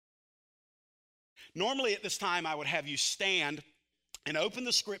Normally at this time, I would have you stand and open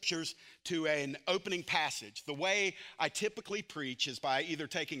the scriptures to an opening passage. The way I typically preach is by either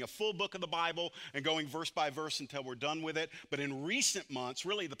taking a full book of the Bible and going verse by verse until we're done with it. But in recent months,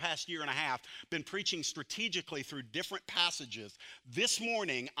 really the past year and a half, been preaching strategically through different passages. This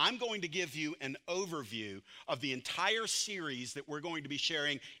morning, I'm going to give you an overview of the entire series that we're going to be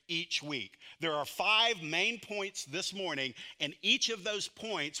sharing each week. There are 5 main points this morning, and each of those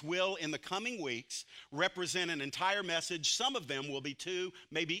points will, in the coming weeks, represent an entire message. Some of them will be 2,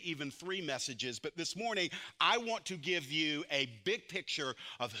 maybe even 3 messages. But this morning, I want to give you a big picture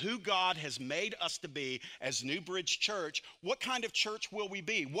of who God has made us to be as New Bridge Church. What kind of church will we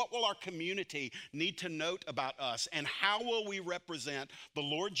be? What will our community need to note about us? And how will we represent the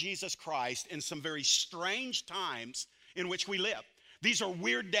Lord Jesus Christ in some very strange times in which we live? These are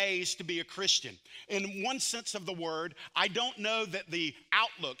weird days to be a Christian. In one sense of the word, I don't know that the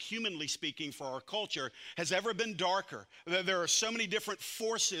outlook, humanly speaking, for our culture has ever been darker. There are so many different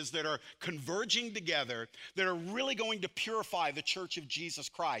forces that are converging together that are really going to purify the church of Jesus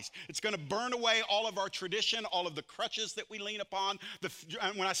Christ. It's going to burn away all of our tradition, all of the crutches that we lean upon.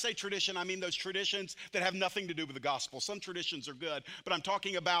 When I say tradition, I mean those traditions that have nothing to do with the gospel. Some traditions are good, but I'm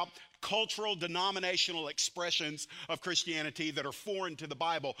talking about cultural, denominational expressions of Christianity that are foreign to the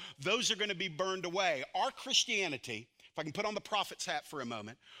Bible. Those are going to be burned away. Our Christianity, if I can put on the prophet's hat for a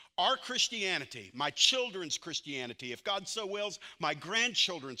moment, our Christianity, my children's Christianity, if God so wills, my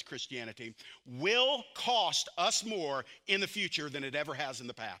grandchildren's Christianity, will cost us more in the future than it ever has in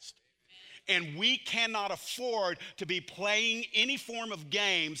the past. And we cannot afford to be playing any form of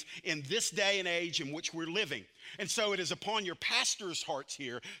games in this day and age in which we're living. And so it is upon your pastor's hearts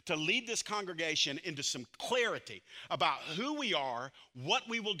here to lead this congregation into some clarity about who we are, what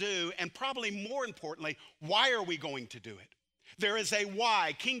we will do, and probably more importantly, why are we going to do it? There is a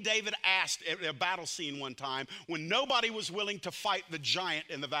why. King David asked at a battle scene one time when nobody was willing to fight the giant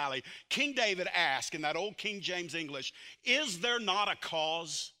in the valley. King David asked in that old King James English, "Is there not a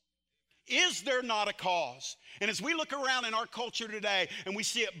cause?" Is there not a cause? And as we look around in our culture today and we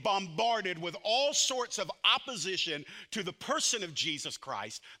see it bombarded with all sorts of opposition to the person of Jesus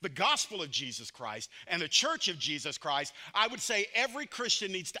Christ, the gospel of Jesus Christ, and the church of Jesus Christ, I would say every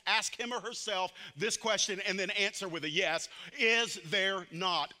Christian needs to ask him or herself this question and then answer with a yes. Is there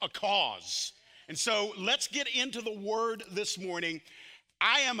not a cause? And so let's get into the word this morning.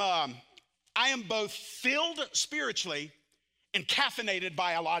 I am both filled spiritually and caffeinated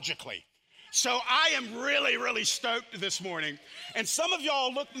biologically. So I am really, really stoked this morning. And some of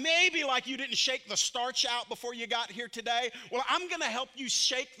y'all look maybe like you didn't shake the starch out before you got here today. Well, I'm going to help you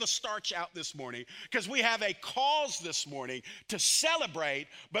shake the starch out this morning because we have a cause this morning to celebrate,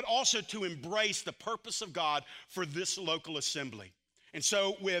 but also to embrace the purpose of God for this local assembly. And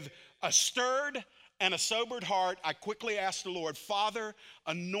so with a stirred and a sobered heart, I quickly asked the Lord, Father,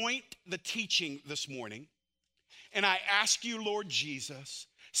 anoint the teaching this morning. And I ask you, Lord Jesus,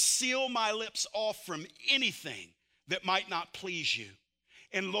 seal my lips off from anything that might not please you.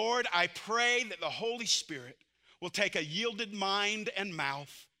 And Lord, I pray that the Holy Spirit will take a yielded mind and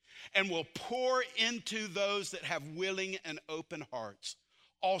mouth and will pour into those that have willing and open hearts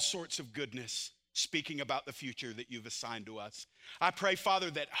all sorts of goodness, speaking about the future that you've assigned to us. I pray,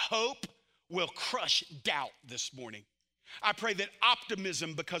 Father, that hope will crush doubt this morning. I pray that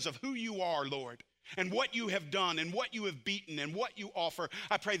optimism, because of who you are, Lord, and what you have done and what you have beaten and what you offer,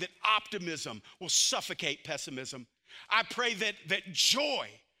 I pray that optimism will suffocate pessimism. I pray that joy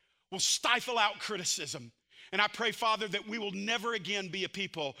will stifle out criticism. And I pray, Father, that we will never again be a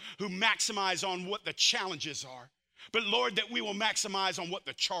people who maximize on what the challenges are, but Lord, that we will maximize on what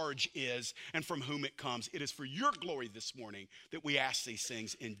the charge is and from whom it comes. It is for your glory this morning that we ask these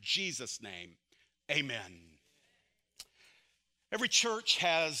things in Jesus' name. Amen. Every church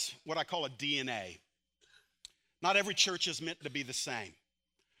has what I call a DNA. Not every church is meant to be the same.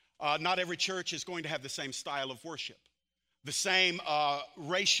 Not every church is going to have the same style of worship, the same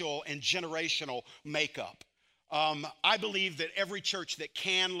racial and generational makeup. I believe that every church that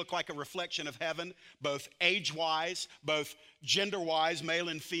can look like a reflection of heaven, both age-wise, both gender-wise, male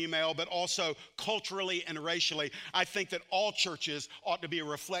and female, but also culturally and racially, I think that all churches ought to be a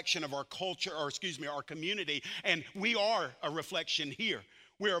reflection of our culture, our community, and we are a reflection here.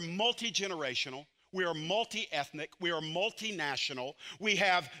 We are multi-generational. We are multi-ethnic, we are multinational, we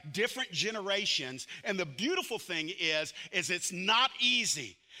have different generations, and the beautiful thing is it's not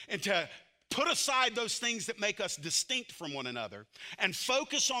easy. And to put aside those things that make us distinct from one another and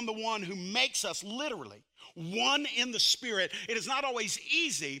focus on the one who makes us literally one in the Spirit, it is not always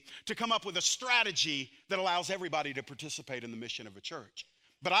easy to come up with a strategy that allows everybody to participate in the mission of a church.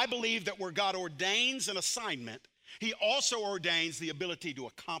 But I believe that where God ordains an assignment, he also ordains the ability to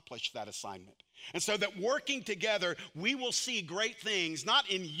accomplish that assignment. And so that working together, we will see great things, not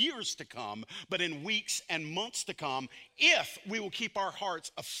in years to come, but in weeks and months to come, if we will keep our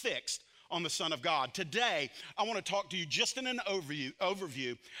hearts affixed on the Son of God. Today, I want to talk to you just in an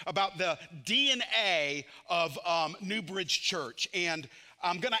overview about the DNA of New Bridge Church. And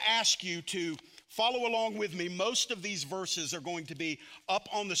I'm going to ask you to follow along with me. Most of these verses are going to be up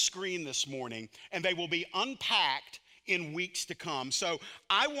on the screen this morning, and they will be unpacked in weeks to come. So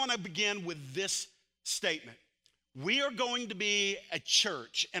I want to begin with this statement. We are going to be a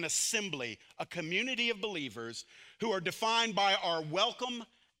church, an assembly, a community of believers who are defined by our welcome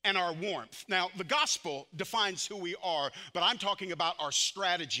and our warmth. Now, the gospel defines who we are, but I'm talking about our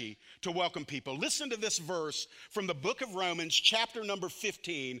strategy to welcome people. Listen to this verse from the book of Romans, chapter number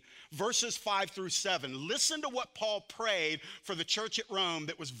 15, verses 5 through 7. Listen to what Paul prayed for the church at Rome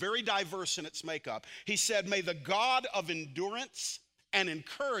that was very diverse in its makeup. He said, "May the God of endurance and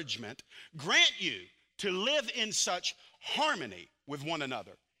encouragement grant you to live in such harmony with one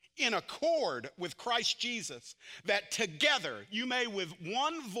another, in accord with Christ Jesus, that together you may with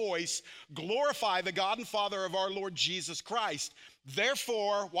one voice glorify the God and Father of our Lord Jesus Christ.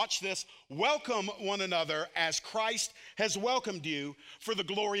 Therefore," watch this, "welcome one another as Christ has welcomed you for the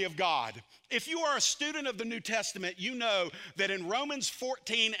glory of God." If you are a student of the New Testament, you know that in Romans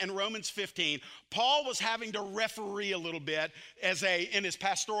 14 and Romans 15, Paul was having to referee a little bit in his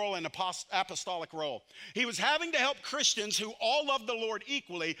pastoral and apostolic role. He was having to help Christians who all loved the Lord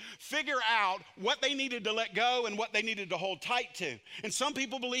equally figure out what they needed to let go and what they needed to hold tight to. And some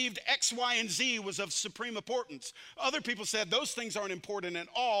people believed X, Y, and Z was of supreme importance. Other people said those things aren't important at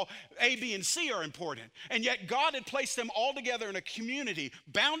all. A, B, and C are important. And yet God had placed them all together in a community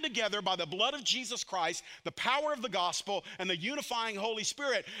bound together by the blood of Jesus Christ, the power of the gospel, and the unifying Holy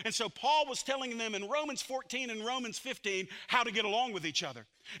Spirit. And so Paul was telling them in Romans 14 and Romans 15 how to get along with each other.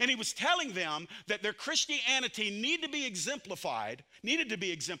 And he was telling them that their Christianity needed to be exemplified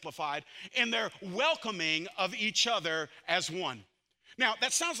in their welcoming of each other as one. Now,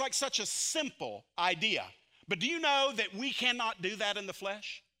 that sounds like such a simple idea, but do you know that we cannot do that in the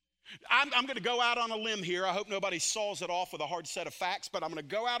flesh? I'm going to go out on a limb here. I hope nobody saws it off with a hard set of facts, but I'm going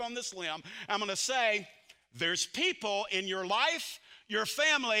to go out on this limb. I'm going to say there's people in your life, your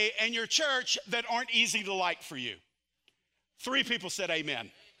family, and your church that aren't easy to like for you. 3 people said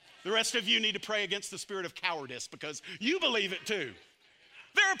amen. The rest of you need to pray against the spirit of cowardice because you believe it too.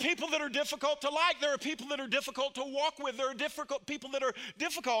 There are people that are difficult to like. There are people that are difficult to walk with. There are people that are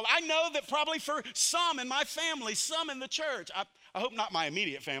difficult. I know that probably for some in my family, some in the church, I hope not my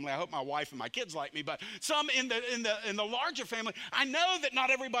immediate family. I hope my wife and my kids like me, but some in the larger family, I know that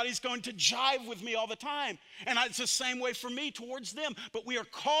not everybody's going to jive with me all the time. And it's the same way for me towards them. But we are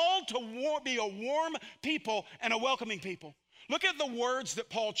called to be a warm people and a welcoming people. Look at the words that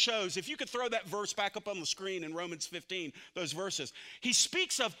Paul chose. If you could throw that verse back up on the screen in Romans 15, those verses. He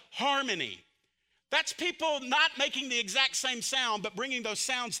speaks of harmony. That's people not making the exact same sound, but bringing those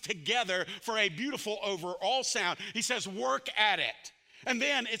sounds together for a beautiful overall sound. He says, work at it. And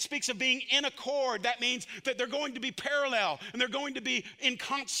then it speaks of being in accord. That means that they're going to be parallel and they're going to be in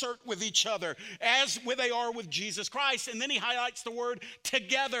concert with each other as they are with Jesus Christ. And then he highlights the word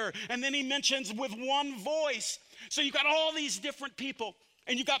together. And then he mentions with one voice. So you've got all these different people.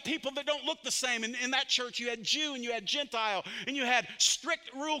 And you've got people that don't look the same. In that church, you had Jew and you had Gentile, and you had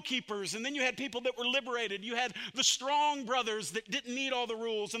strict rule keepers, and then you had people that were liberated. You had the strong brothers that didn't need all the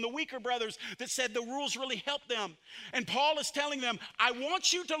rules, and the weaker brothers that said the rules really helped them. And Paul is telling them, I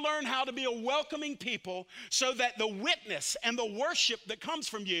want you to learn how to be a welcoming people so that the witness and the worship that comes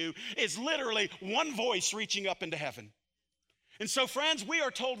from you is literally one voice reaching up into heaven. And so, friends, we are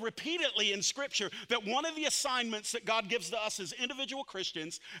told repeatedly in Scripture that one of the assignments that God gives to us as individual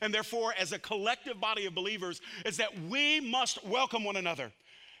Christians, and therefore as a collective body of believers, is that we must welcome one another.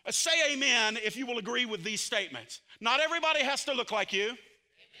 Say amen if you will agree with these statements. Not everybody has to look like you. Amen.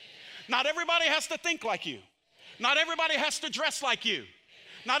 Not everybody has to think like you. Amen. Not everybody has to dress like you. Amen.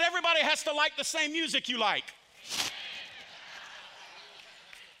 Not everybody has to like the same music you like.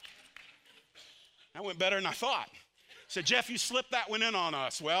 That went better than I thought. Said, Jeff, you slipped that one in on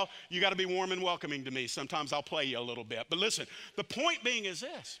us. Well, you got to be warm and welcoming to me. Sometimes I'll play you a little bit. But listen, the point being is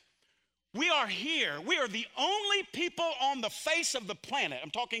this. We are here. We are the only people on the face of the planet,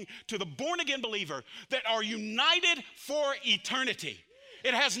 I'm talking to the born-again believer, that are united for eternity.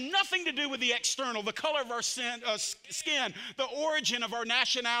 It has nothing to do with the external, the color of our skin, the origin of our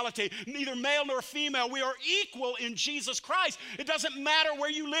nationality, neither male nor female. We are equal in Jesus Christ. It doesn't matter where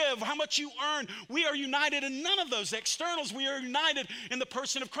you live, how much you earn. We are united in none of those externals. We are united in the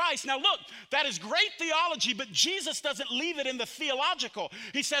person of Christ. Now look, that is great theology, but Jesus doesn't leave it in the theological.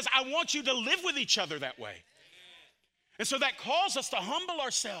 He says, I want you to live with each other that way. And so that calls us to humble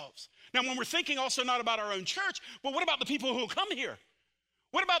ourselves. Now when we're thinking also not about our own church, but what about the people who will come here?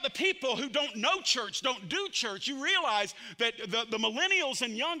 What about the people who don't know church, don't do church? You realize that the millennials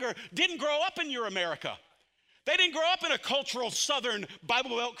and younger didn't grow up in your America. They didn't grow up in a cultural Southern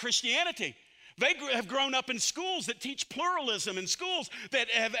Bible Belt Christianity. They have grown up in schools that teach pluralism, and schools that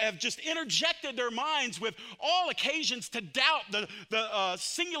have just interjected their minds with all occasions to doubt the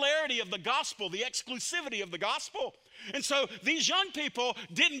singularity of the gospel, the exclusivity of the gospel. And so these young people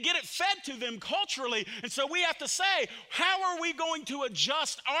didn't get it fed to them culturally. And so we have to say, how are we going to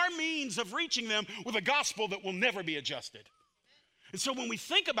adjust our means of reaching them with a gospel that will never be adjusted? And so when we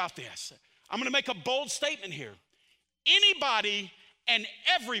think about this, I'm going to make a bold statement here. Anybody and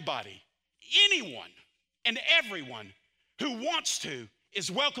everybody, anyone and everyone who wants to is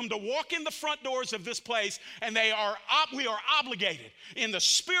welcome to walk in the front doors of this place, and we are obligated in the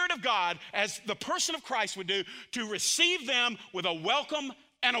Spirit of God, as the person of Christ would do, to receive them with a welcome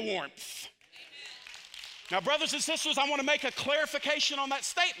and a warmth. Now, brothers and sisters, I want to make a clarification on that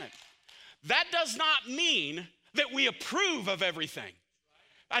statement. That does not mean that we approve of everything.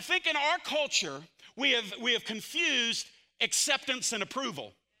 I think in our culture, we have confused acceptance and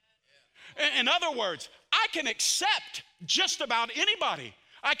approval. In other words, I can accept just about anybody.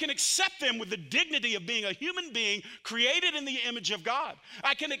 I can accept them with the dignity of being a human being created in the image of God.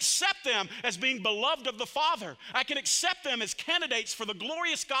 I can accept them as being beloved of the Father. I can accept them as candidates for the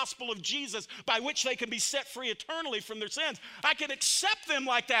glorious gospel of Jesus by which they can be set free eternally from their sins. I can accept them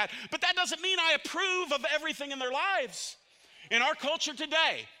like that, but that doesn't mean I approve of everything in their lives. In our culture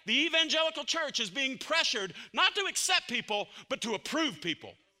today, the evangelical church is being pressured not to accept people, but to approve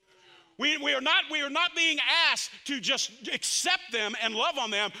people. We are not being asked to just accept them and love on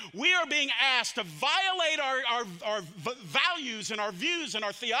them. We are being asked to violate our values and our views and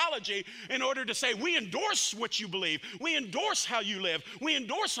our theology in order to say we endorse what you believe. We endorse how you live. We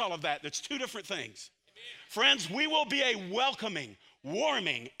endorse all of that. That's two different things. Amen. Friends, we will be a welcoming,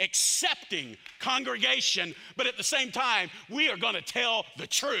 warming, accepting congregation, but at the same time, we are going to tell the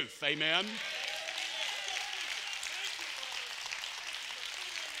truth. Amen.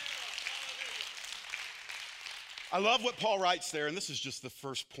 I love what Paul writes there, and this is just the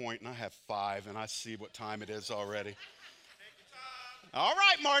first point, and I have 5, and I see what time it is already. All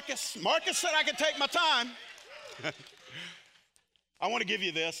right, Marcus. Marcus said I could take my time. I want to give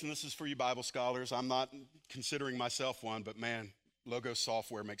you this, and this is for you Bible scholars. I'm not considering myself one, but man, Logos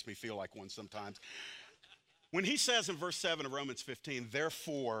software makes me feel like one sometimes. When he says in verse 7 of Romans 15,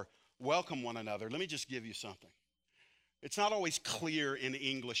 therefore, welcome one another, let me just give you something. It's not always clear in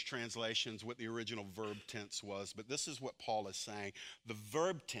English translations what the original verb tense was, but this is what Paul is saying. The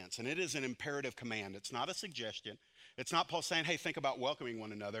verb tense, and it is an imperative command. It's not a suggestion. It's not Paul saying, hey, think about welcoming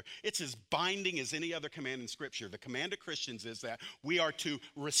one another. It's as binding as any other command in Scripture. The command to Christians is that we are to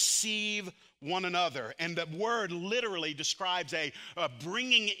receive one another. And the word literally describes a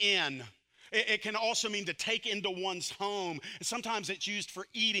bringing in. It can also mean to take into one's home. Sometimes it's used for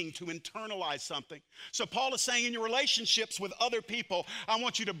eating, to internalize something. So Paul is saying in your relationships with other people, I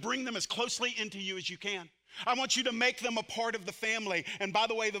want you to bring them as closely into you as you can. I want you to make them a part of the family. And by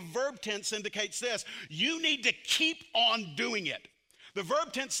the way, the verb tense indicates this. You need to keep on doing it. The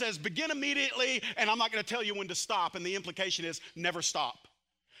verb tense says begin immediately, and I'm not going to tell you when to stop. And the implication is never stop.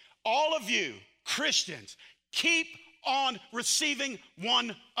 All of you Christians, keep on receiving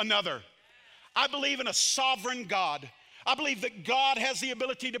one another. I believe in a sovereign God. I believe that God has the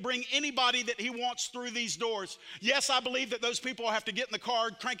ability to bring anybody that he wants through these doors. Yes, I believe that those people have to get in the car,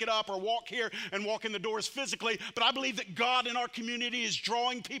 crank it up, or walk here and walk in the doors physically. But I believe that God in our community is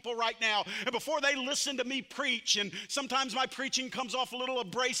drawing people right now. And before they listen to me preach, and sometimes my preaching comes off a little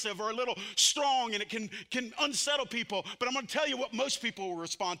abrasive or a little strong, and it can unsettle people. But I'm going to tell you what most people will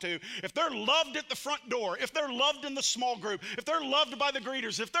respond to. If they're loved at the front door, if they're loved in the small group, if they're loved by the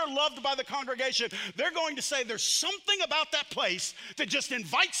greeters, if they're loved by the congregation, they're going to say there's something about that place that just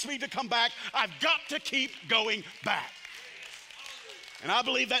invites me to come back. I've got to keep going back. And I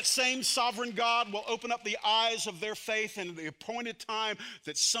believe that same sovereign God will open up the eyes of their faith in the appointed time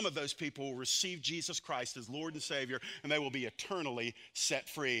that some of those people will receive Jesus Christ as Lord and Savior, and they will be eternally set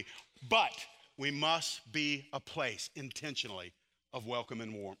free. But we must be a place intentionally of welcome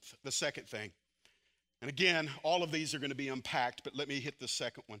and warmth. The second thing, And again, all of these are going to be unpacked, but let me hit the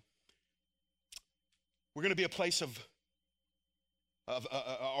second one. We're going to be a place of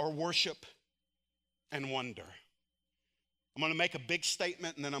our worship and wonder. I'm going to make a big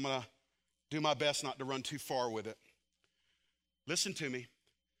statement, and then I'm going to do my best not to run too far with it. Listen to me.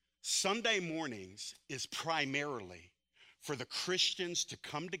 Sunday mornings is primarily for the Christians to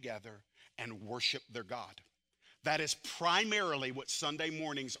come together and worship their God. That is primarily what Sunday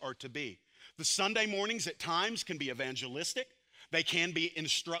mornings are to be. The Sunday mornings at times can be evangelistic. They can be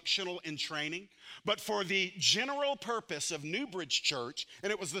instructional and training. But for the general purpose of New Bridge Church,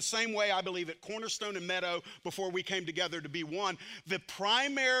 and it was the same way, I believe, at Cornerstone and Meadow before we came together to be one, the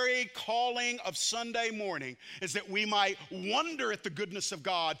primary calling of Sunday morning is that we might wonder at the goodness of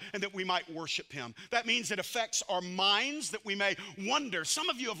God and that we might worship Him. That means it affects our minds, that we may wonder. Some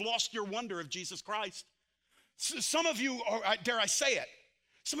of you have lost your wonder of Jesus Christ. Some of you are, dare I say it,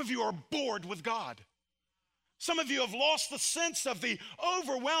 some of you are bored with God. Some of you have lost the sense of the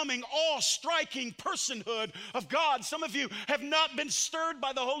overwhelming, awe-striking personhood of God. Some of you have not been stirred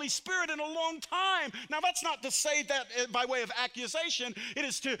by the Holy Spirit in a long time. Now, that's not to say that by way of accusation.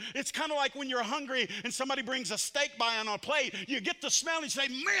 It's kind of like when you're hungry and somebody brings a steak by on a plate. You get the smell and you say,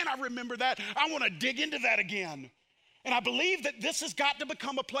 man, I remember that. I want to dig into that again. And I believe that this has got to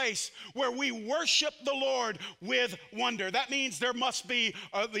become a place where we worship the Lord with wonder. That means there must be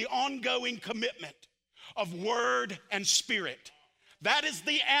the ongoing commitment of word and spirit. That is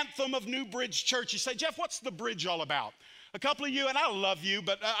the anthem of New Bridge Church. You say, Jeff, what's the bridge all about? A couple of you, and I love you,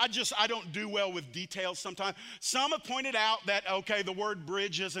 but I don't do well with details sometimes. Some have pointed out that, okay, the word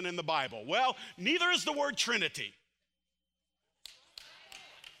bridge isn't in the Bible. Well, neither is the word Trinity.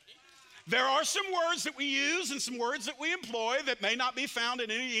 There are some words that we use and some words that we employ that may not be found in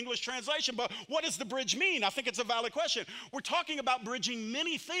any English translation, but what does the bridge mean? I think it's a valid question. We're talking about bridging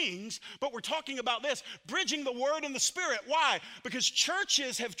many things, but we're talking about this, bridging the word and the spirit. Why? Because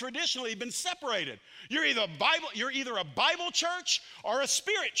churches have traditionally been separated. You're either a Bible church or a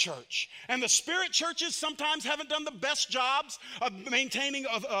spirit church. And the spirit churches sometimes haven't done the best jobs of maintaining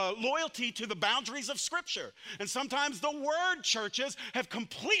loyalty to the boundaries of Scripture. And sometimes the word churches have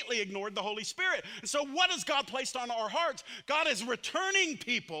completely ignored the Holy Spirit. And so what has God placed on our hearts? God is returning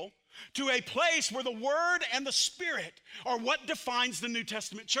people to a place where the Word and the Spirit are what defines the New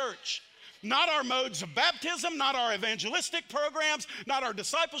Testament church. Not our modes of baptism, not our evangelistic programs, not our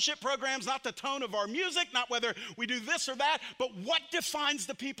discipleship programs, not the tone of our music, not whether we do this or that, but what defines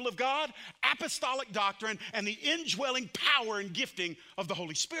the people of God? Apostolic doctrine and the indwelling power and gifting of the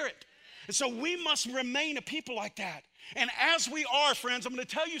Holy Spirit. And so we must remain a people like that. And as we are, friends, I'm going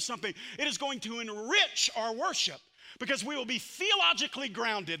to tell you something. It is going to enrich our worship because we will be theologically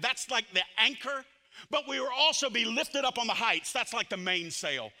grounded. That's like the anchor. But we will also be lifted up on the heights. That's like the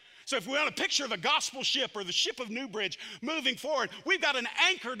mainsail. So if we want to picture the gospel ship or the ship of New Bridge moving forward, we've got an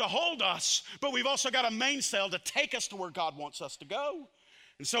anchor to hold us, but we've also got a mainsail to take us to where God wants us to go.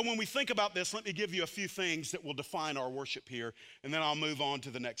 And so when we think about this, let me give you a few things that will define our worship here, and then I'll move on to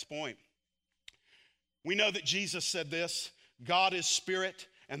the next point. We know that Jesus said this, God is spirit,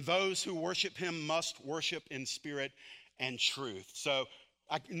 and those who worship him must worship in spirit and truth. So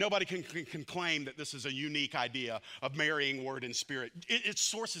nobody can claim that this is a unique idea of marrying word and spirit. It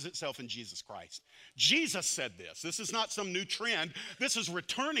sources itself in Jesus Christ. Jesus said this. This is not some new trend. This is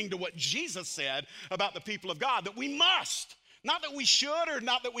returning to what Jesus said about the people of God, that we must, not that we should or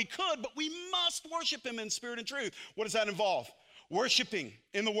not that we could, but we must worship him in spirit and truth. What does that involve? Worshiping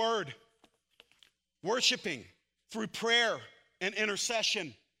in the word. Worshiping through prayer and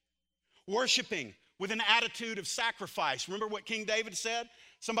intercession. Worshiping with an attitude of sacrifice. Remember what King David said?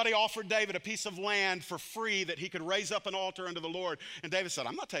 Somebody offered David a piece of land for free that he could raise up an altar unto the Lord. And David said,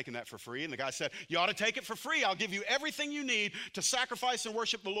 I'm not taking that for free. And the guy said, you ought to take it for free. I'll give you everything you need to sacrifice and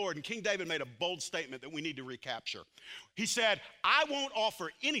worship the Lord. And King David made a bold statement that we need to recapture. He said, I won't offer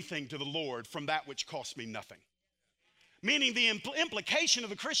anything to the Lord from that which costs me nothing. Meaning the implication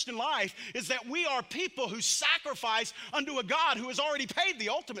of the Christian life is that we are people who sacrifice unto a God who has already paid the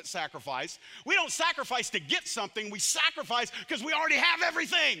ultimate sacrifice. We don't sacrifice to get something. We sacrifice because we already have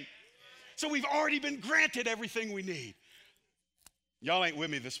everything. So we've already been granted everything we need. Y'all ain't with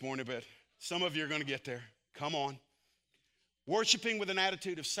me this morning, but some of you are going to get there. Come on. Worshiping with an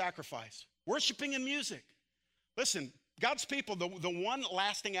attitude of sacrifice. Worshiping in music. Listen, God's people, the one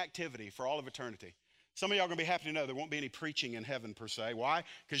lasting activity for all of eternity. Some of y'all are going to be happy to know there won't be any preaching in heaven per se. Why?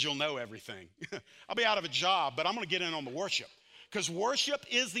 Because you'll know everything. I'll be out of a job, but I'm going to get in on the worship. because worship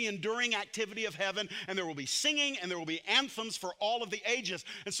is the enduring activity of heaven, and there will be singing and there will be anthems for all of the ages.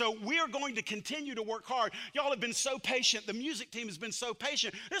 And so we are going to continue to work hard. Y'all have been so patient. The music team has been so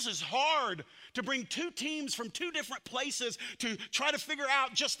patient. This is hard to bring two teams from two different places to try to figure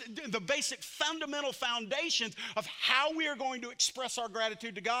out just the basic fundamental foundations of how we are going to express our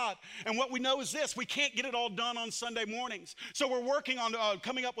gratitude to God. And what we know is this: we can't get it all done on Sunday mornings. So we're working on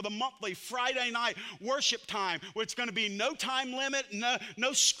coming up with a monthly Friday night worship time where it's going to be no time limit,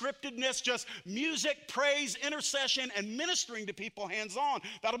 no scriptedness, just music, praise, intercession, and ministering to people hands-on.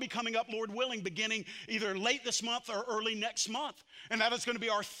 That'll be coming up, Lord willing, beginning either late this month or early next month. And that is going to be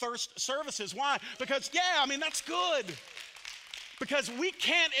our thirst services. Why? Because, that's good. Because we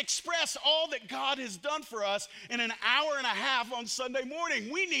can't express all that God has done for us in an hour and a half on Sunday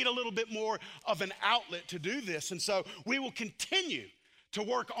morning. We need a little bit more of an outlet to do this. And so we will continue to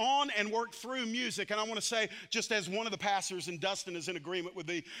work on and work through music. And I want to say, just as one of the pastors, and Dustin is in agreement with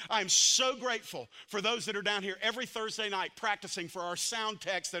me, I am so grateful for those that are down here every Thursday night practicing, for our sound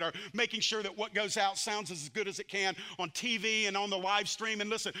techs that are making sure that what goes out sounds as good as it can on TV and on the live stream. And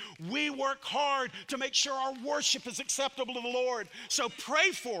listen, we work hard to make sure our worship is acceptable to the Lord. So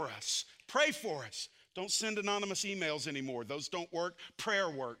pray for us. Pray for us. Don't send anonymous emails anymore. Those don't work. Prayer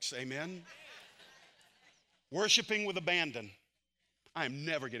works. Amen. Worshiping with abandon. I am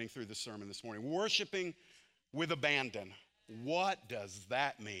never getting through this sermon this morning. Worshiping with abandon. What does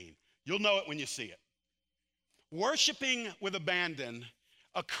that mean? You'll know it when you see it. Worshiping with abandon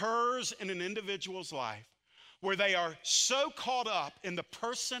occurs in an individual's life where they are so caught up in the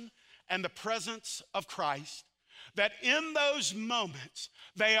person and the presence of Christ that in those moments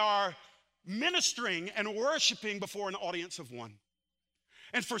they are ministering and worshiping before an audience of one.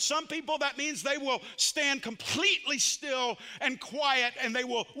 And for some people, that means they will stand completely still and quiet, and they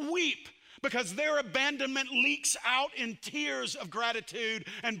will weep because their abandonment leaks out in tears of gratitude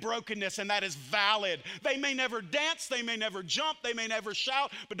and brokenness, and that is valid. They may never dance, they may never jump, they may never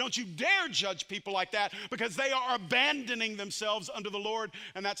shout, but don't you dare judge people like that, because they are abandoning themselves unto the Lord,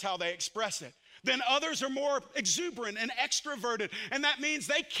 and that's how they express it. Then others are more exuberant and extroverted, and that means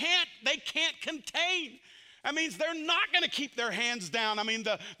they can't contain. That means they're not going to keep their hands down. I mean,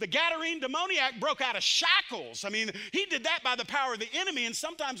 the Gadarene demoniac broke out of shackles. I mean, he did that by the power of the enemy, and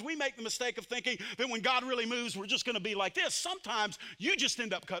sometimes we make the mistake of thinking that when God really moves, we're just going to be like this. Sometimes you just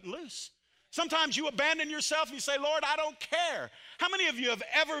end up cutting loose. Sometimes you abandon yourself and you say, Lord, I don't care. How many of you have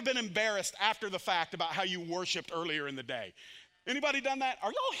ever been embarrassed after the fact about how you worshiped earlier in the day? Anybody done that? Are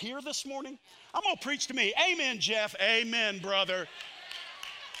y'all here this morning? I'm going to preach to me. Amen, Jeff. Amen, brother.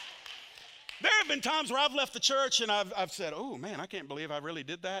 There have been times where I've left the church and I've said, oh man, I can't believe I really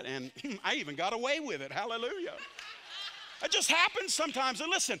did that. And I even got away with it. Hallelujah. It just happens sometimes.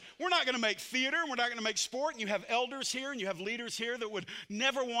 And listen, we're not going to make theater. We're not going to make sport. And you have elders here and you have leaders here that would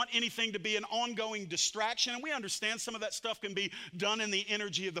never want anything to be an ongoing distraction. And we understand some of that stuff can be done in the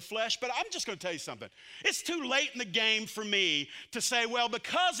energy of the flesh. But I'm just going to tell you something. It's too late in the game for me to say, well,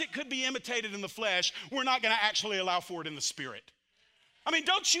 because it could be imitated in the flesh, we're not going to actually allow for it in the spirit. I mean,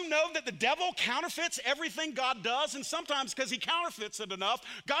 don't you know that the devil counterfeits everything God does? And sometimes because he counterfeits it enough,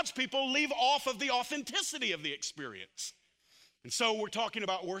 God's people leave off of the authenticity of the experience. And so we're talking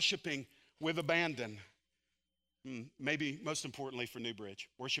about worshiping with abandon. Maybe most importantly for New Bridge,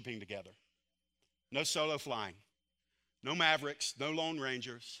 worshiping together. No solo flying. No Mavericks, no Lone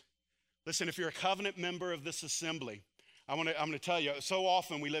Rangers. Listen, if you're a covenant member of this assembly, I'm going to tell you, so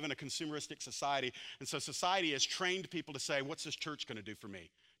often we live in a consumeristic society, and so society has trained people to say, what's this church going to do for me?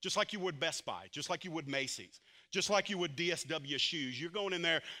 Just like you would Best Buy, just like you would Macy's, just like you would DSW Shoes. You're going in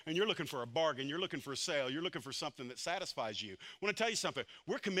there and you're looking for a bargain, you're looking for a sale, you're looking for something that satisfies you. I want to tell you something.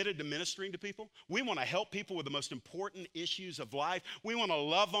 We're committed to ministering to people. We want to help people with the most important issues of life. We want to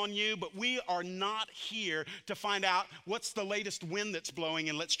love on you, but we are not here to find out what's the latest wind that's blowing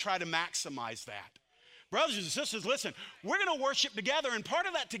and let's try to maximize that. Brothers and sisters, listen, we're going to worship together, and part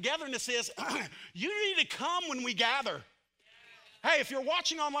of that togetherness is you need to come when we gather. Hey, if you're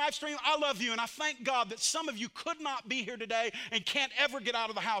watching on live stream, I love you, and I thank God that some of you could not be here today and can't ever get out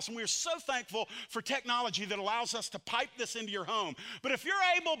of the house, and we're so thankful for technology that allows us to pipe this into your home. But if you're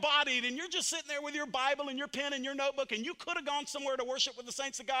able-bodied and you're just sitting there with your Bible and your pen and your notebook and you could have gone somewhere to worship with the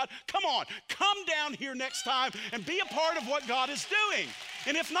saints of God, come on, come down here next time and be a part of what God is doing.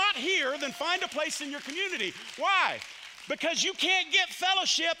 And if not here, then find a place in your community. Why? Because you can't get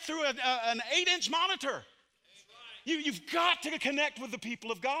fellowship through an 8-inch monitor. You've got to connect with the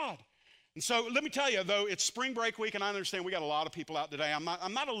people of God. And so let me tell you, though, it's spring break week, and I understand we got a lot of people out today. I'm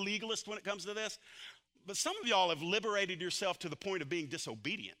not a legalist when it comes to this, but some of y'all have liberated yourself to the point of being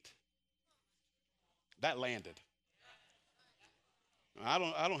disobedient. That landed. I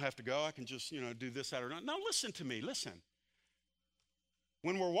don't have to go. I can just, do this, that, or not. No, listen to me. Listen.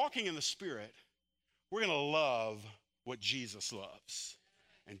 When we're walking in the Spirit, we're going to love what Jesus loves.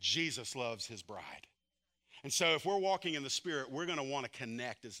 And Jesus loves his bride. And so if we're walking in the Spirit, we're going to want to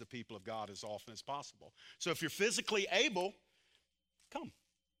connect as the people of God as often as possible. So if you're physically able, come.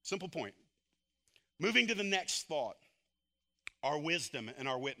 Simple point. Moving to the next thought, our wisdom and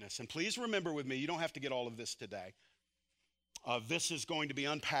our witness. And please remember with me, you don't have to get all of this today. This is going to be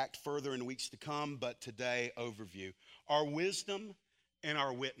unpacked further in weeks to come, but today, overview. Our wisdom and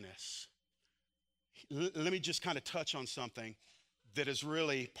our witness. Let me just kind of touch on something that is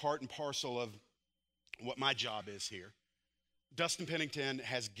really part and parcel of what my job is here. Dustin Pennington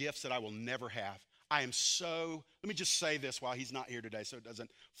has gifts that I will never have. Let me just say this while he's not here today so it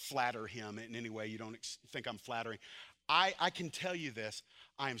doesn't flatter him in any way. You don't think I'm flattering. I can tell you this.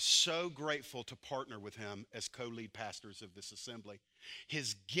 I am so grateful to partner with him as co-lead pastors of this assembly.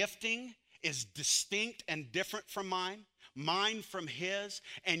 His gifting is distinct and different from mine from his,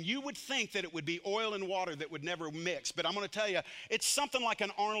 and you would think that it would be oil and water that would never mix, but I'm going to tell you, it's something like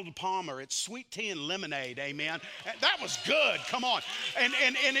an Arnold Palmer. It's sweet tea and lemonade, amen? That was good, come on. And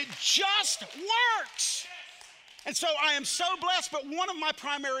it just works. And so I am so blessed, but one of my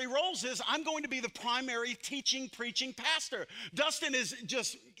primary roles is I'm going to be the primary teaching, preaching pastor. Dustin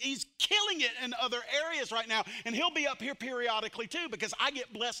he's killing it in other areas right now, and he'll be up here periodically too because I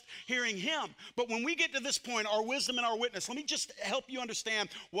get blessed hearing him. But when we get to this point, our wisdom and our witness, let me just help you understand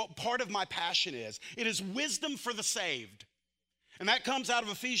what part of my passion is. It is wisdom for the saved. And that comes out of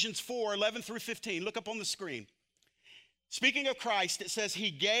Ephesians 4:11 through 15. Look up on the screen. Speaking of Christ, it says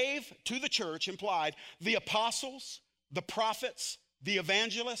he gave to the church, implied, the apostles, the prophets, the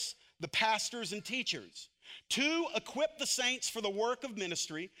evangelists, the pastors and teachers, to equip the saints for the work of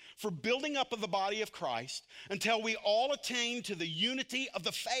ministry, for building up of the body of Christ, until we all attain to the unity of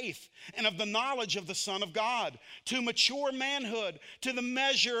the faith and of the knowledge of the Son of God, to mature manhood, to the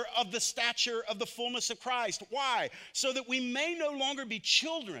measure of the stature of the fullness of Christ. Why? So that we may no longer be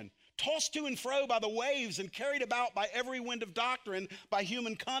children, tossed to and fro by the waves and carried about by every wind of doctrine, by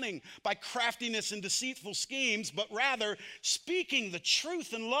human cunning, by craftiness and deceitful schemes, but rather speaking the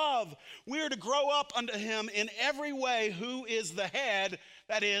truth in love, we are to grow up unto him in every way who is the head,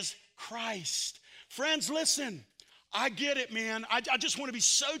 that is Christ. Friends, listen, I get it, man. I just want to be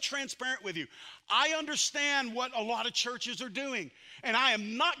so transparent with you. I understand what a lot of churches are doing, and I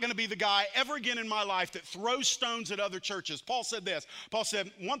am not going to be the guy ever again in my life that throws stones at other churches. Paul said this. Paul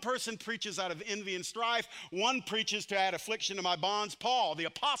said, one person preaches out of envy and strife. One preaches to add affliction to my bonds. Paul, the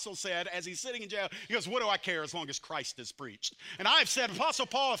apostle, said, as he's sitting in jail, he goes, what do I care as long as Christ is preached? And I've said, Apostle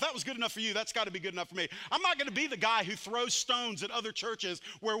Paul, if that was good enough for you, that's got to be good enough for me. I'm not going to be the guy who throws stones at other churches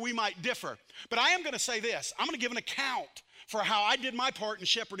where we might differ. But I am going to say this. I'm going to give an account for how I did my part in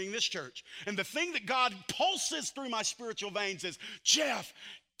shepherding this church. And the thing that God pulses through my spiritual veins is, Jeff,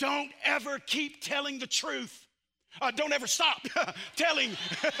 don't ever keep telling the truth. Don't ever stop telling.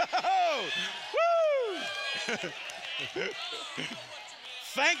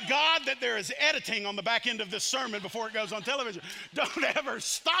 Thank God that there is editing on the back end of this sermon before it goes on television. Don't ever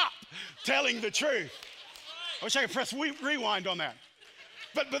stop telling the truth. I wish I could press rewind on that.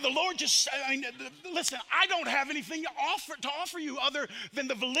 But the Lord listen, I don't have anything to offer you other than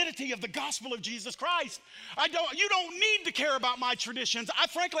the validity of the gospel of Jesus Christ. You don't need to care about my traditions.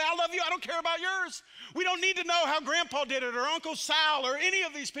 Frankly, I love you. I don't care about yours. We don't need to know how Grandpa did it or Uncle Sal or any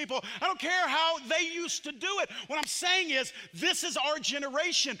of these people. I don't care how they used to do it. What I'm saying is, this is our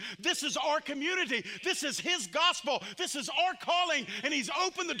generation. This is our community. This is his gospel. This is our calling, and he's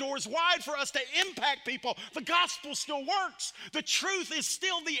opened the doors wide for us to impact people. The gospel still works. The truth is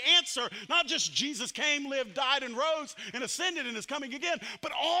still the answer. Not just Jesus came, lived, died, and rose, and ascended, and is coming again,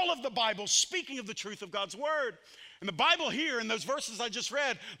 but all of the Bible speaking of the truth of God's word. And the Bible here in those verses I just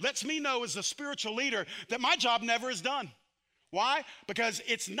read lets me know as a spiritual leader that my job never is done. Why? Because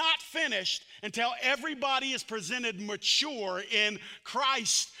it's not finished until everybody is presented mature in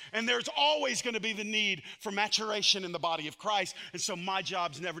Christ. And there's always going to be the need for maturation in the body of Christ. And so my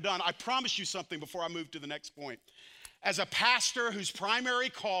job's never done. I promise you something before I move to the next point. As a pastor whose primary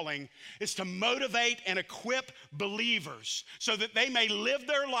calling is to motivate and equip believers so that they may live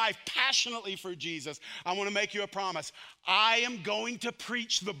their life passionately for Jesus, I want to make you a promise. I am going to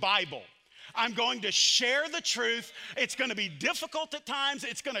preach the Bible. I'm going to share the truth. It's going to be difficult at times.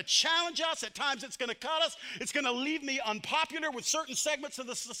 It's going to challenge us. At times it's going to cut us. It's going to leave me unpopular with certain segments of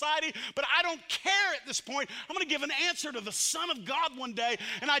the society. But I don't care at this point. I'm going to give an answer to the Son of God one day,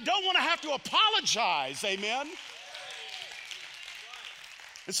 and I don't want to have to apologize. Amen?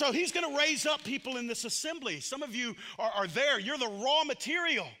 And so he's going to raise up people in this assembly. Some of you are there. You're the raw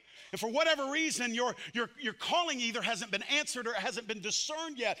material. And for whatever reason, your calling either hasn't been answered or it hasn't been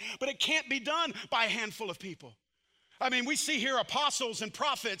discerned yet. But it can't be done by a handful of people. I mean, we see here apostles and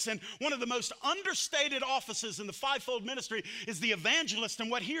prophets, and one of the most understated offices in the fivefold ministry is the evangelist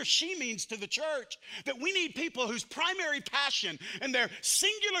and what he or she means to the church. That we need people whose primary passion and their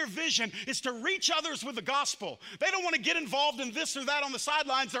singular vision is to reach others with the gospel. They don't want to get involved in this or that on the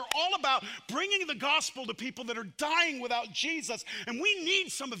sidelines. They're all about bringing the gospel to people that are dying without Jesus. And we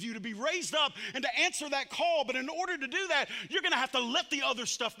need some of you to be raised up and to answer that call. But in order to do that, you're going to have to let the other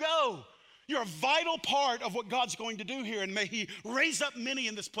stuff go. You're a vital part of what God's going to do here, and may he raise up many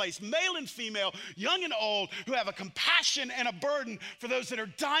in this place, male and female, young and old, who have a compassion and a burden for those that are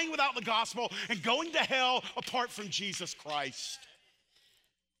dying without the gospel and going to hell apart from Jesus Christ.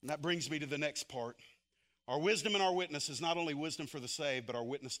 And that brings me to the next part. Our wisdom and our witness is not only wisdom for the saved, but our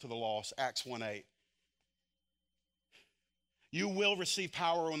witness to the lost. Acts 1:8. You will receive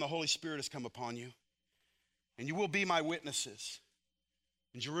power when the Holy Spirit has come upon you, and you will be my witnesses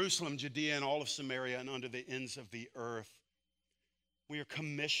in Jerusalem, Judea, and all of Samaria, and under the ends of the earth. We are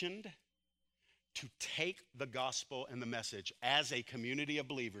commissioned to take the gospel and the message as a community of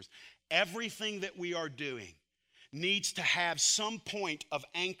believers. Everything that we are doing needs to have some point of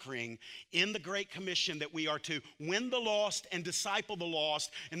anchoring in the Great Commission that we are to win the lost and disciple the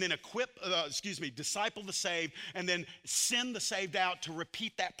lost, and then disciple the saved, and then send the saved out to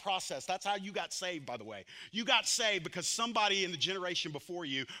repeat that process. That's how you got saved, by the way. You got saved because somebody in the generation before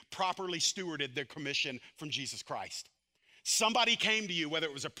you properly stewarded their commission from Jesus Christ. Somebody came to you, whether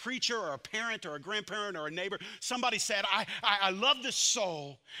it was a preacher or a parent or a grandparent or a neighbor. Somebody said, I love this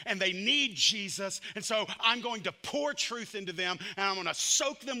soul and they need Jesus. And so I'm going to pour truth into them and I'm going to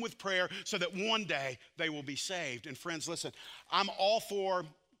soak them with prayer so that one day they will be saved. And friends, listen, I'm all for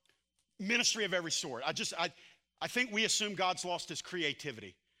ministry of every sort. I think we assume God's lost his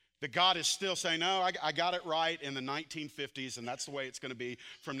creativity. That God is still saying, no, I got it right in the 1950s and that's the way it's going to be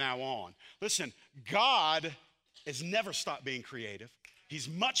from now on. Listen, God has never stopped being creative. He's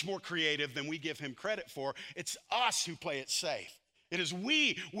much more creative than we give him credit for. It's us who play it safe. It is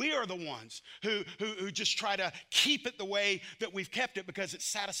we are the ones who just try to keep it the way that we've kept it because it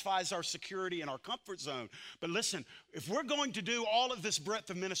satisfies our security and our comfort zone. But listen, if we're going to do all of this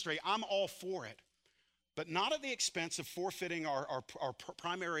breadth of ministry, I'm all for it. But not at the expense of forfeiting our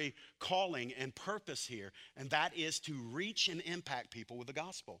primary calling and purpose here, and that is to reach and impact people with the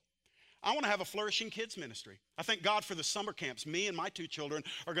gospel. I want to have a flourishing kids ministry. I thank God for the summer camps. Me and my two children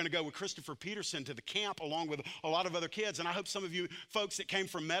are going to go with Christopher Peterson to the camp along with a lot of other kids. And I hope some of you folks that came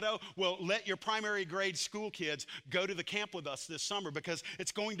from Meadow will let your primary grade school kids go to the camp with us this summer because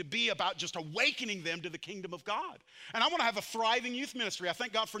it's going to be about just awakening them to the kingdom of God. And I want to have a thriving youth ministry. I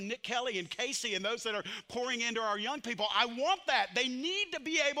thank God for Nick Kelly and Casey and those that are pouring into our young people. I want that. They need to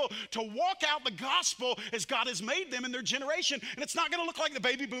be able to walk out the gospel as God has made them in their generation. And it's not going to look like the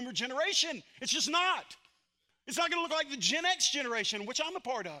baby boomer generation. It's just not. It's not going to look like the Gen X generation, which I'm a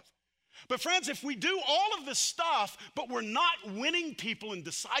part of. But friends, if we do all of this stuff, but we're not winning people and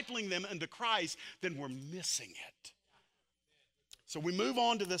discipling them into Christ, then we're missing it. So we move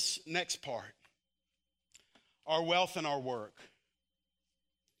on to this next part. Our wealth and our work.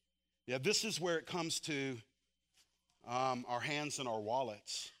 Yeah, this is where it comes to our hands and our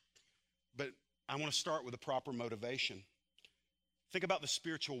wallets. But I want to start with a proper motivation. Think about the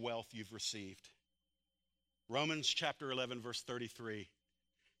spiritual wealth you've received. Romans chapter 11, verse 33.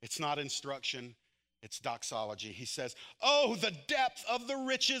 It's not instruction, it's doxology. He says, oh, the depth of the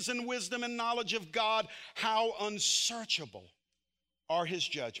riches and wisdom and knowledge of God, how unsearchable are his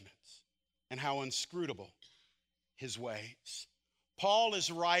judgments and how inscrutable his ways. Paul is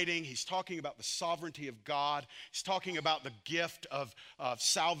writing, he's talking about the sovereignty of God. He's talking about the gift of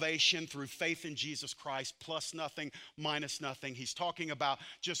salvation through faith in Jesus Christ, plus nothing, minus nothing. He's talking about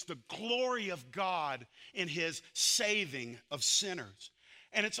just the glory of God in his saving of sinners.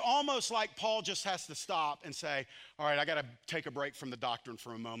 And it's almost like Paul just has to stop and say, all right, I got to take a break from the doctrine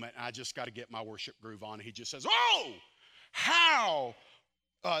for a moment. And I just got to get my worship groove on. And he just says,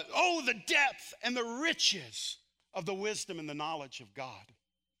 the depth and the riches of the wisdom and the knowledge of God.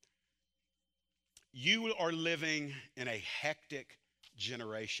 You are living in a hectic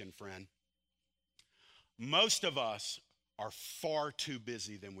generation, friend. Most of us are far too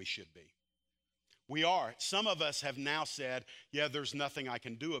busy than we should be. We are. Some of us have now said, yeah, there's nothing I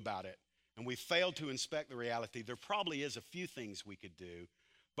can do about it. And we failed to inspect the reality. There probably is a few things we could do,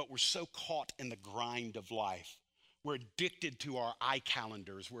 but we're so caught in the grind of life. We're addicted to our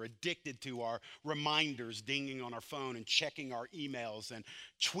iCalendars. We're addicted to our reminders dinging on our phone and checking our emails and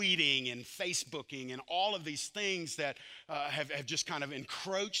tweeting and Facebooking and all of these things that have just kind of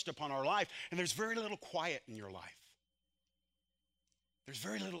encroached upon our life. And there's very little quiet in your life. There's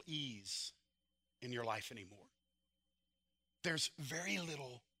very little ease in your life anymore. There's very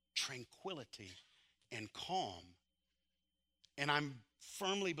little tranquility and calm. And I'm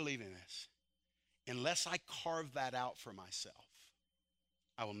firmly believing this. Unless I carve that out for myself,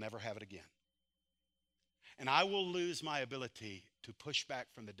 I will never have it again. And I will lose my ability to push back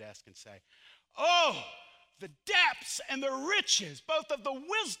from the desk and say, oh, the depths and the riches, both of the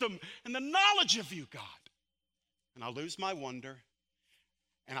wisdom and the knowledge of you, God. And I'll lose my wonder,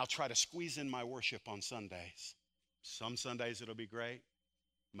 and I'll try to squeeze in my worship on Sundays. Some Sundays it'll be great.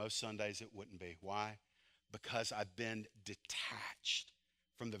 Most Sundays it wouldn't be. Why? Because I've been detached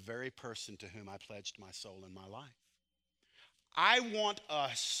from the very person to whom I pledged my soul and my life. I want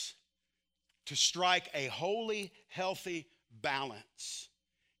us to strike a holy, healthy balance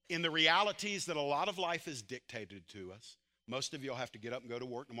in the realities that a lot of life is dictated to us. Most of you will have to get up and go to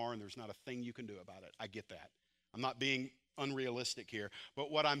work tomorrow, and there's not a thing you can do about it. I get that. I'm not being unrealistic here.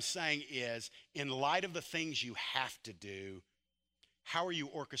 But what I'm saying is, in light of the things you have to do, how are you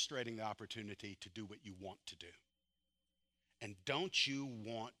orchestrating the opportunity to do what you want to do? And don't you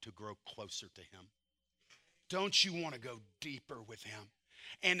want to grow closer to him? Don't you want to go deeper with him?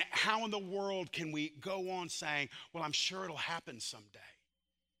 And how in the world can we go on saying, well, I'm sure it'll happen someday?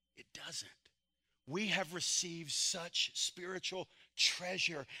 It doesn't. We have received such spiritual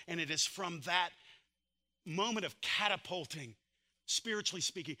treasure, and it is from that moment of catapulting, spiritually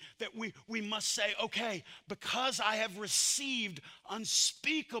speaking, that we must say, okay, because I have received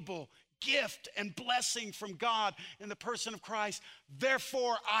unspeakable gift and blessing from God in the person of Christ,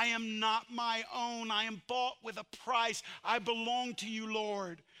 therefore I am not my own. I am bought with a price. I belong to you,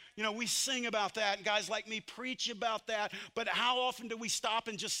 Lord. You know, we sing about that, and guys like me preach about that, but how often do we stop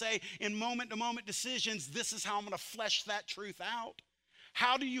and just say, in moment-to-moment decisions, this is how I'm going to flesh that truth out?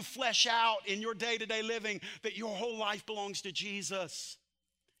 How do you flesh out in your day-to-day living that your whole life belongs to Jesus?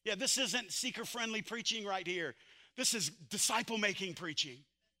 Yeah, this isn't seeker-friendly preaching right here. This is disciple-making preaching.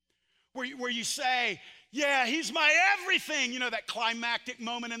 Where you say, yeah, he's my everything. You know, that climactic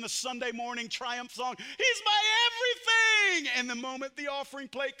moment in the Sunday morning triumph song, he's my everything. And the moment the offering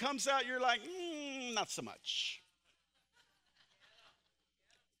plate comes out, you're like, not so much.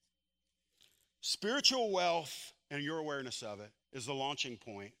 Spiritual wealth and your awareness of it is the launching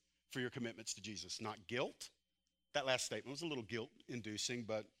point for your commitments to Jesus, not guilt. That last statement was a little guilt-inducing,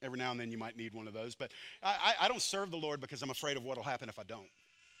 but every now and then you might need one of those. But I don't serve the Lord because I'm afraid of what will happen if I don't.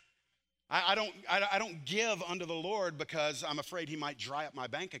 I don't give unto the Lord because I'm afraid he might dry up my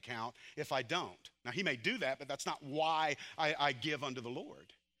bank account if I don't. Now, he may do that, but that's not why I give unto the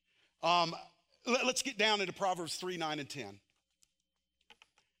Lord. Let's get down into Proverbs 3, 9, and 10.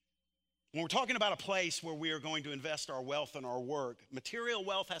 When we're talking about a place where we are going to invest our wealth and our work, material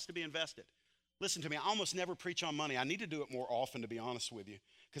wealth has to be invested. Listen to me, I almost never preach on money. I need to do it more often, to be honest with you,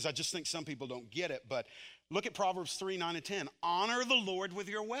 because I just think some people don't get it. But look at Proverbs 3, 9, and 10. Honor the Lord with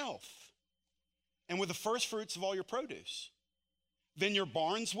your wealth and with the first fruits of all your produce. Then your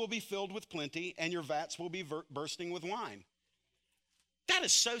barns will be filled with plenty, and your vats will be bursting with wine. That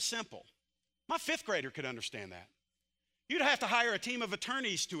is so simple. My fifth grader could understand that. You'd have to hire a team of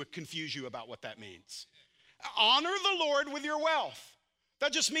attorneys to confuse you about what that means. Honor the Lord with your wealth.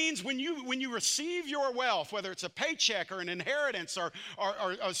 That just means when you receive your wealth, whether it's a paycheck or an inheritance or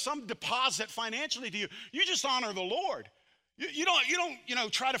some deposit financially to you, you just honor the Lord. You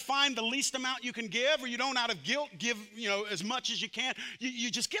don't try to find the least amount you can give, or you don't out of guilt give as much as you can. You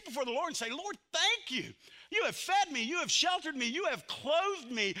just get before the Lord and say, Lord, thank you. You have fed me, you have sheltered me, you have clothed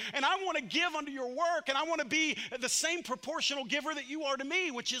me, and I want to give unto your work, and I want to be the same proportional giver that you are to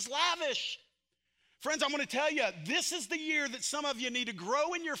me, which is lavish. Friends, I'm going to tell you, this is the year that some of you need to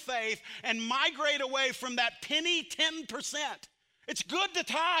grow in your faith and migrate away from that penny 10%. It's good to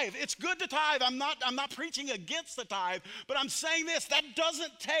tithe. It's good to tithe. I'm not preaching against the tithe, but I'm saying this, that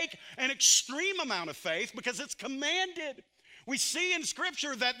doesn't take an extreme amount of faith because it's commanded. We see in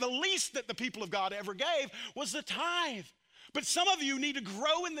Scripture that the least that the people of God ever gave was the tithe. But some of you need to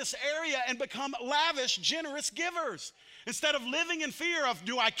grow in this area and become lavish, generous givers. Instead of living in fear of,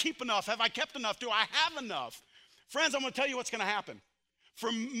 do I keep enough? Have I kept enough? Do I have enough? Friends, I'm going to tell you what's going to happen. For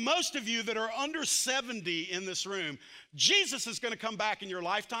most of you that are under 70 in this room, Jesus is going to come back in your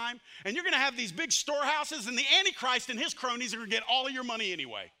lifetime, and you're going to have these big storehouses, and the Antichrist and his cronies are going to get all of your money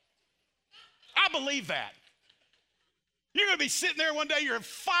anyway. I believe that. You're going to be sitting there one day, you're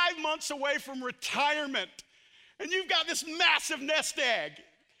 5 months away from retirement, And you've got this massive nest egg.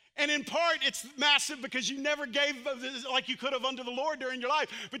 And in part, it's massive because you never gave like you could have unto the Lord during your life.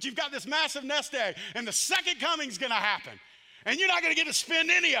 But you've got this massive nest egg. And the second coming is going to happen. And you're not going to get to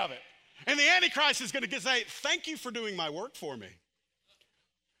spend any of it. And the Antichrist is going to say, thank you for doing my work for me.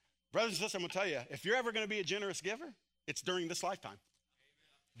 Brothers and sisters, I'm going to tell you, if you're ever going to be a generous giver, it's during this lifetime.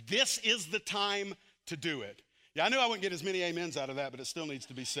 This is the time to do it. Yeah, I knew I wouldn't get as many amens out of that, but it still needs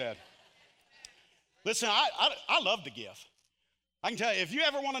to be said. Listen, I love to give. I can tell you, if you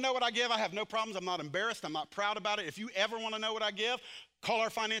ever want to know what I give, I have no problems. I'm not embarrassed. I'm not proud about it. If you ever want to know what I give, call our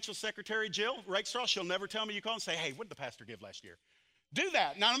financial secretary, Jill Rakestraw. She'll never tell me. You call and say, hey, what did the pastor give last year? Do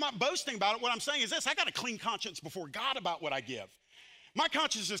that. Now, I'm not boasting about it. What I'm saying is this. I got a clean conscience before God about what I give. My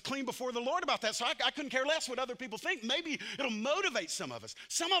conscience is clean before the Lord about that, so I couldn't care less what other people think. Maybe it'll motivate some of us.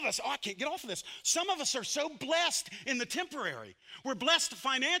 Some of us, I can't get off of this. Some of us are so blessed in the temporary. We're blessed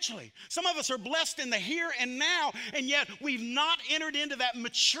financially. Some of us are blessed in the here and now, and yet we've not entered into that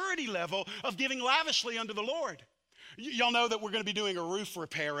maturity level of giving lavishly unto the Lord. Y'all know that we're going to be doing a roof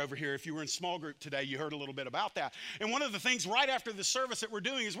repair over here. If you were in small group today, you heard a little bit about that. And one of the things right after the service that we're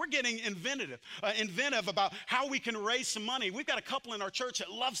doing is we're getting inventive about how we can raise some money. We've got a couple in our church that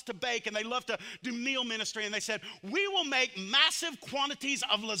loves to bake and they love to do meal ministry. And they said, we will make massive quantities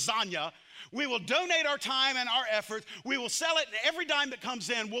of lasagna. We will donate our time and our efforts. We will sell it, and every dime that comes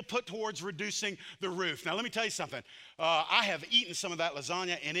in, we'll put towards reducing the roof. Now, let me tell you something. I have eaten some of that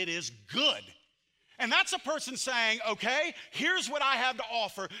lasagna, and it is good. And that's a person saying, okay, here's what I have to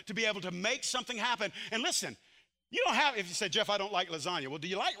offer to be able to make something happen. And listen, you don't have, if you say, Jeff, I don't like lasagna. Well, do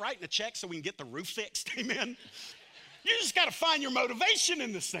you like writing a check so we can get the roof fixed? Amen. You just got to find your motivation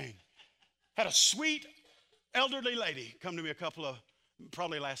in this thing. Had a sweet elderly lady come to me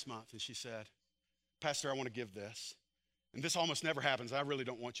probably last month. And she said, Pastor, I want to give this. And this almost never happens. I really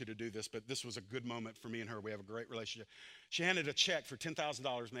don't want you to do this, but this was a good moment for me and her. We have a great relationship. She handed a check for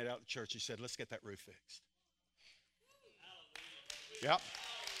 $10,000 made out of the church. She said, let's get that roof fixed. Yep.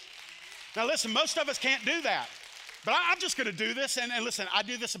 Now listen, most of us can't do that. But I'm just going to do this. And listen, I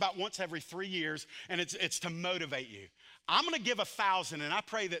do this about once every 3 years, and it's to motivate you. I'm going to give 1,000, and I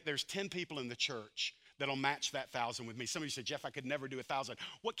pray that there's 10 people in the church that'll match that 1,000 with me. Some of you say, Jeff, I could never do 1,000.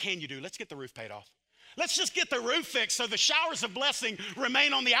 What can you do? Let's get the roof paid off. Let's just get the roof fixed so the showers of blessing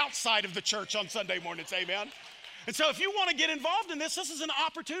remain on the outside of the church on Sunday mornings, amen? And so if you want to get involved in this is an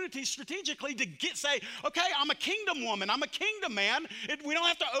opportunity strategically to say, okay, I'm a kingdom woman, I'm a kingdom man. We don't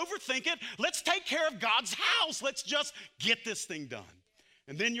have to overthink it. Let's take care of God's house. Let's just get this thing done.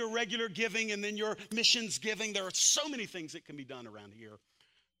 And then your regular giving and then your missions giving. There are so many things that can be done around here.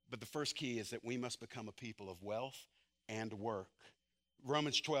 But the first key is that we must become a people of wealth and work.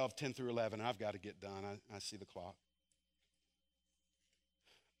 Romans 12, 10 through 11. I've got to get done. I see the clock.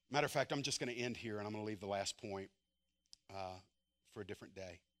 Matter of fact, I'm just going to end here, and I'm going to leave the last point for a different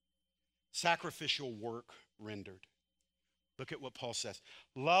day. Sacrificial work rendered. Look at what Paul says.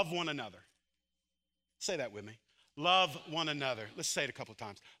 Love one another. Say that with me. Love one another. Let's say it a couple of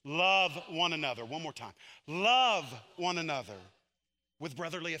times. Love one another. One more time. Love one another with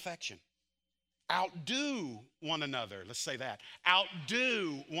brotherly affection. Outdo one another. Let's say that.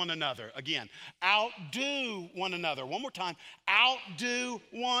 Outdo one another. Again, outdo one another. One more time. Outdo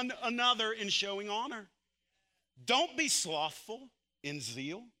one another in showing honor. Don't be slothful in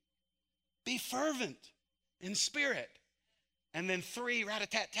zeal. Be fervent in spirit. And then 3,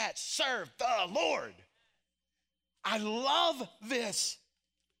 rat-a-tat-tat, serve the Lord. I love this.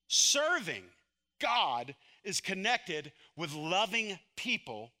 Serving God is connected with loving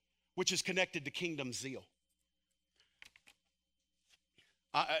people, which is connected to kingdom zeal.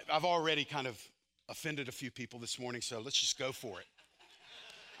 I've already kind of offended a few people this morning, so let's just go for it.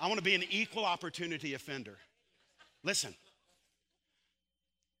 I want to be an equal opportunity offender. Listen,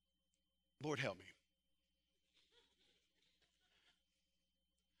 Lord help me.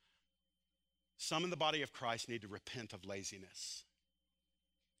 Some in the body of Christ need to repent of laziness,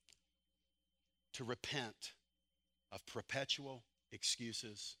 to repent of perpetual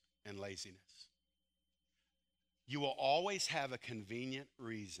excuses and laziness. You will always have a convenient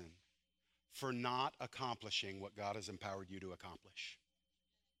reason for not accomplishing what God has empowered you to accomplish.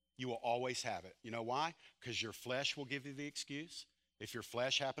 You will always have it. You know why? Because your flesh will give you the excuse. If your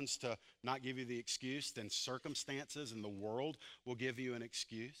flesh happens to not give you the excuse, then circumstances in the world will give you an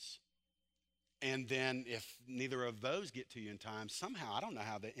excuse. And then if neither of those get to you in time, somehow, I don't know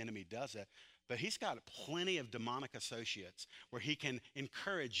how the enemy does it, but he's got plenty of demonic associates where he can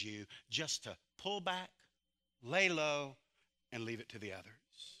encourage you just to pull back, lay low, and leave it to the others.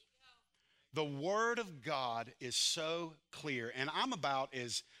 The Word of God is so clear, and I'm about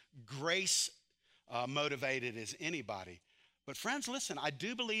as grace motivated as anybody. But friends, listen, I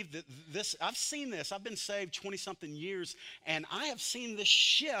do believe that I've seen this. I've been saved 20-something years, and I have seen this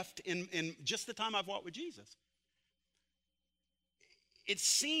shift in just the time I've walked with Jesus. It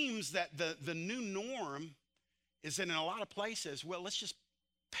seems that the new norm is that in a lot of places, well, let's just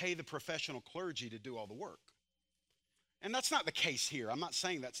pay the professional clergy to do all the work. And that's not the case here. I'm not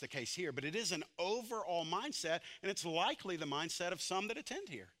saying that's the case here, but it is an overall mindset, and it's likely the mindset of some that attend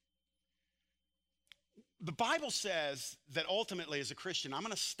here. The Bible says that ultimately as a Christian, I'm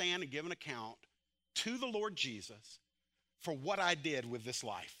going to stand and give an account to the Lord Jesus for what I did with this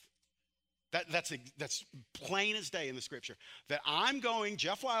life. That's plain as day in the scripture. That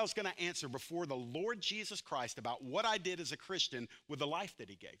Jeff Lyle's going to answer before the Lord Jesus Christ about what I did as a Christian with the life that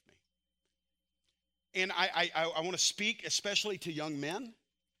he gave me. And I want to speak especially to young men.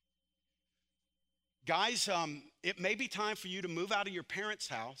 Guys, it may be time for you to move out of your parents'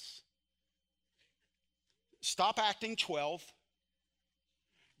 house. Stop acting 12.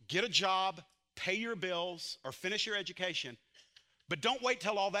 Get a job, pay your bills, or finish your education. But don't wait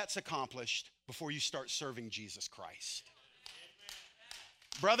till all that's accomplished before you start serving Jesus Christ.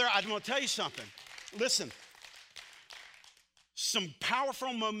 Brother, I want to tell you something. Listen, some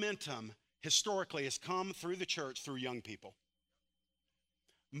powerful momentum historically has come through the church through young people.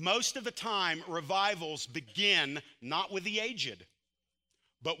 Most of the time, revivals begin not with the aged,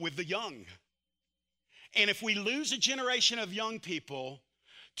 but with the young. And if we lose a generation of young people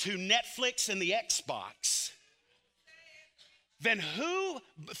to Netflix and the Xbox, then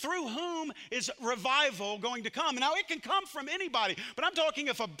through whom is revival going to come? Now, it can come from anybody, but I'm talking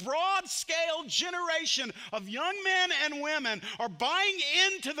if a broad-scale generation of young men and women are buying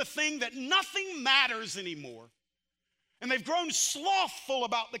into the thing that nothing matters anymore, and they've grown slothful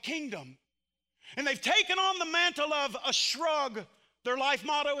about the kingdom, and they've taken on the mantle of a shrug. Their life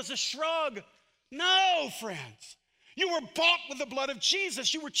motto is a shrug. No, friends. You were bought with the blood of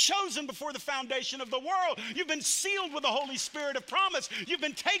Jesus. You were chosen before the foundation of the world. You've been sealed with the Holy Spirit of promise. You've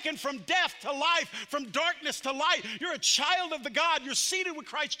been taken from death to life, from darkness to light. You're a child of the God. You're seated with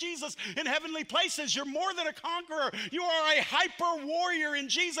Christ Jesus in heavenly places. You're more than a conqueror. You are a hyper warrior in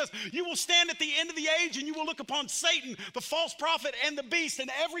Jesus. You will stand at the end of the age and you will look upon Satan, the false prophet, and the beast, and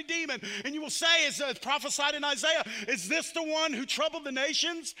every demon. And you will say, as prophesied in Isaiah, is this the one who troubled the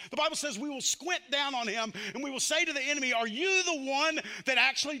nations? The Bible says we will squint down on him and we will say to the enemy, are you the one that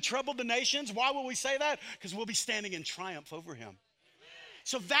actually troubled the nations? Why will we say that? Because we'll be standing in triumph over him.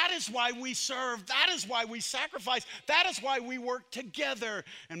 So that is why we serve. That is why we sacrifice. That is why we work together.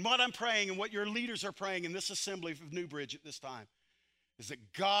 And what I'm praying and what your leaders are praying in this assembly of New Bridge at this time is that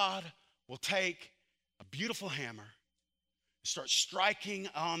God will take a beautiful hammer and start striking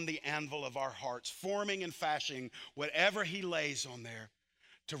on the anvil of our hearts, forming and fashioning whatever he lays on there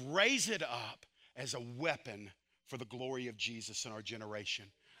to raise it up as a weapon for the glory of Jesus in our generation.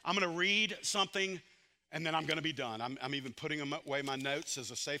 I'm going to read something, and then I'm going to be done. I'm even putting away my notes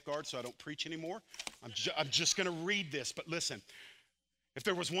as a safeguard so I don't preach anymore. I'm just going to read this. But listen, if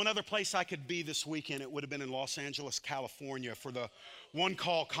there was one other place I could be this weekend, it would have been in Los Angeles, California for the One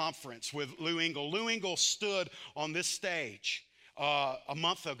Call Conference with Lou Engle. Lou Engle stood on this stage a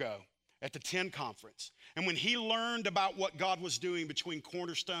month ago at the 10 Conference. And when he learned about what God was doing between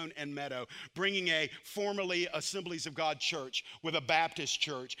Cornerstone and Meadow, bringing a formerly Assemblies of God church with a Baptist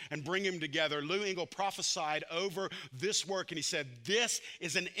church and bringing them together, Lou Engle prophesied over this work, and he said, this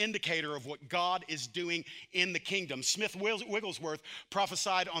is an indicator of what God is doing in the kingdom. Smith Wigglesworth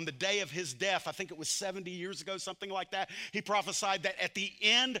prophesied on the day of his death, I think it was 70 years ago, something like that. He prophesied that at the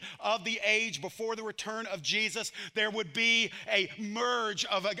end of the age, before the return of Jesus, there would be a merge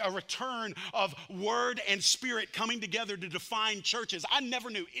of a return of word and spirit coming together to define churches. I never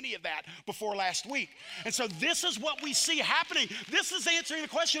knew any of that before last week. And so this is what we see happening. This is answering the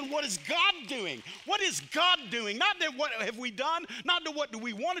question, what is God doing? What is God doing? Not that what have we done, not to what do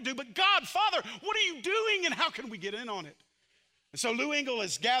we want to do, but God, Father, what are you doing and how can we get in on it? And so Lou Engle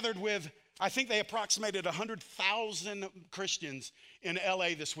is gathered with, I think they approximated 100,000 Christians in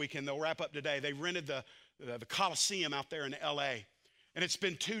LA this weekend. They'll wrap up today. They rented the Coliseum out there in LA. And it's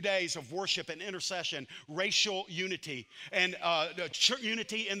been 2 days of worship and intercession, racial unity, and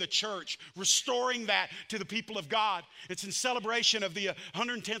unity in the church, restoring that to the people of God. It's in celebration of the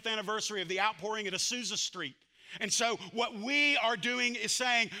 110th anniversary of the outpouring at Azusa Street. And so what we are doing is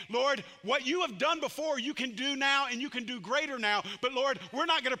saying, Lord, what you have done before, you can do now and you can do greater now. But Lord, we're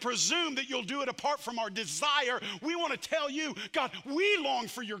not going to presume that you'll do it apart from our desire. We want to tell you, God, we long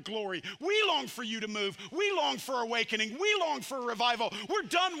for your glory. We long for you to move. We long for awakening. We long for revival. We're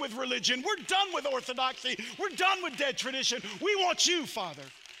done with religion. We're done with orthodoxy. We're done with dead tradition. We want you, Father.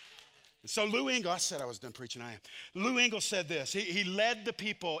 So Lou Engle, I said I was done preaching, I am. Lou Engle said this. He led the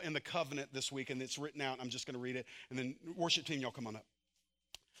people in the covenant this week, and it's written out. I'm just going to read it, and then worship team, y'all come on up.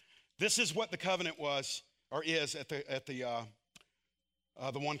 This is what the covenant was, or is, at the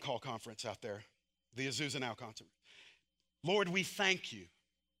One Call conference out there, the Azusa Now concert. Lord, we thank you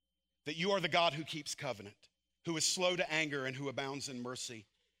that you are the God who keeps covenant, who is slow to anger and who abounds in mercy.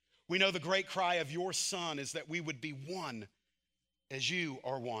 We know the great cry of your Son is that we would be one as you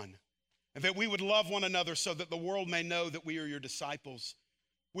are one, and that we would love one another so that the world may know that we are your disciples.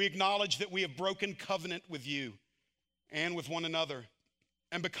 We acknowledge that we have broken covenant with you and with one another.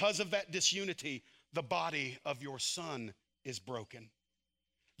 And because of that disunity, the body of your Son is broken.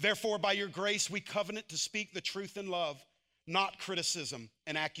 Therefore, by your grace, we covenant to speak the truth in love, not criticism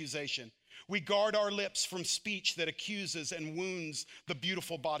and accusation. We guard our lips from speech that accuses and wounds the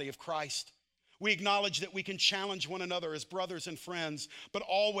beautiful body of Christ. We acknowledge that we can challenge one another as brothers and friends, but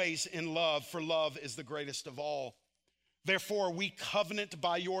always in love, for love is the greatest of all. Therefore, we covenant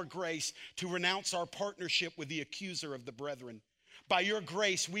by your grace to renounce our partnership with the accuser of the brethren. By your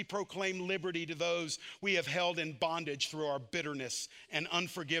grace, we proclaim liberty to those we have held in bondage through our bitterness and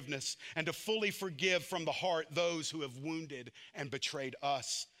unforgiveness, and to fully forgive from the heart those who have wounded and betrayed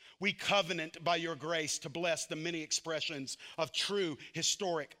us. We covenant by your grace to bless the many expressions of true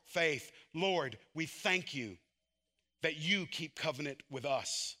historic faith. Lord, we thank you that you keep covenant with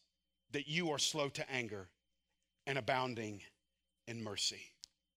us, that you are slow to anger and abounding in mercy.